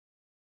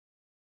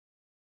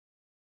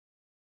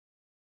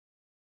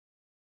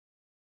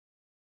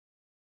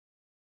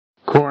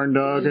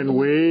Corndog and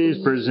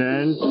Wheez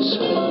presents Buddy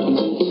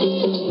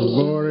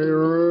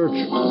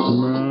Rich,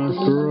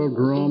 master of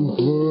drum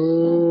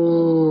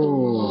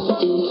fill.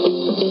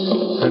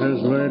 It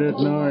is late at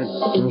night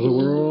as the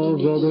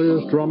world's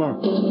ugliest drummer,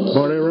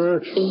 Buddy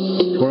Rich,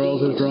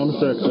 twirls his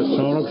drumsticks at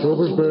sonic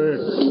super speed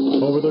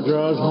over the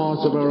jazz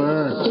haunts of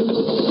LA.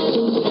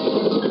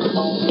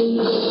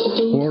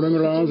 Sporting a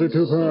lousy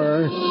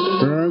toupee,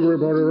 the angry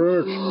Buddy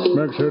Rich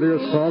makes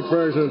hideous cock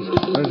faces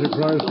as he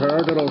plays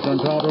paradiddles on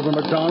top of a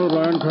McDonald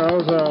land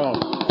carousel.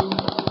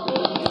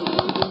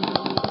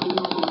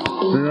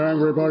 The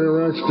angry Buddy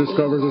Rich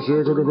discovers the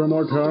secret of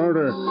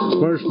immortality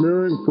by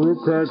smearing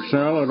fruitcake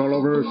salad all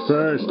over his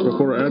face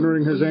before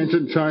entering his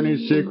ancient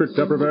Chinese secret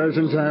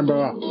deprivation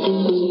chamber.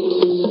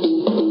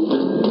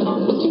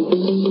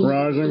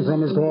 Rising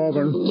from his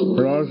coffin,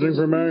 rousing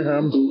for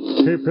mayhem,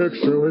 he picks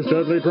through his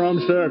deadly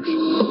drumsticks.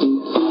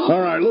 All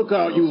right, look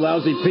out, you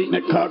lousy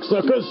beatnik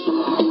cocksuckers!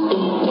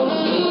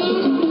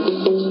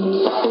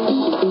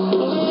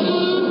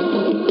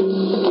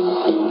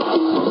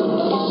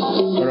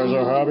 It is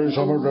a happy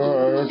summer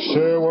day at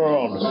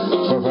SeaWorld,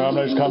 where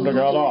families come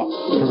together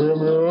to be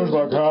amused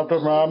by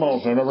captive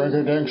mammals in a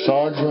rinky-dink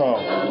sideshow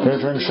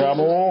featuring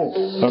Shamu,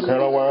 the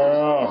killer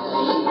whale.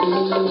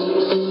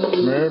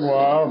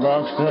 Meanwhile,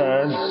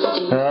 backstage,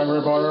 the angry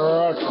Buddy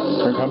Rich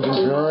becomes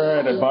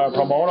infuriated by a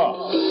promoter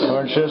who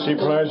insists he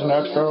plays an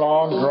extra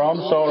long drum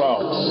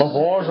solo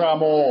before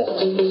Shamu.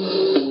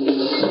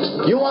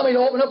 You want me to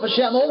open up for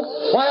Shamu?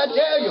 Why, I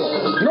dare you!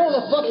 You know who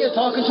the fuck you're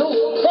talking to?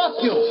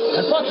 Fuck you!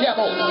 And fuck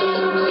Shamu!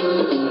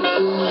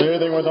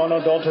 Seething with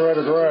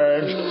unadulterated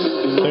rage,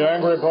 the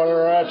angry Buddy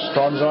Rich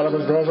storms out of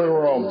his dressing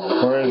room,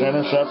 where he is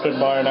intercepted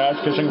by an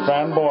ass-kissing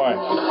fanboy,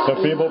 the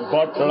feeble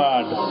butt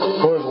lad,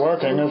 who is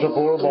working as a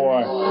pool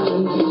boy.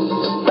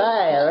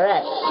 Buddy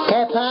Rich,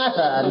 que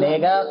pasa,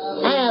 amigo?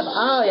 I have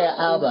all your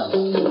albums.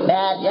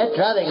 Man, your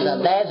drumming is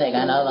amazing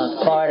on all those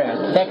quarter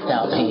and six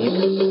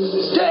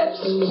LPs. Dicks!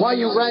 Why,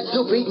 you rat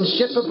soup eating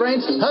shit for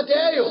brains? How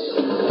dare you!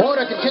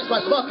 Porter can kiss my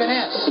fucking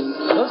ass!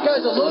 Those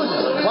guys are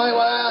losers. Why,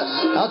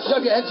 I'll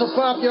shove your head so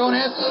far up your own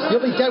ass,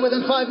 you'll be dead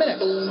within 5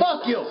 minutes.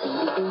 Fuck you!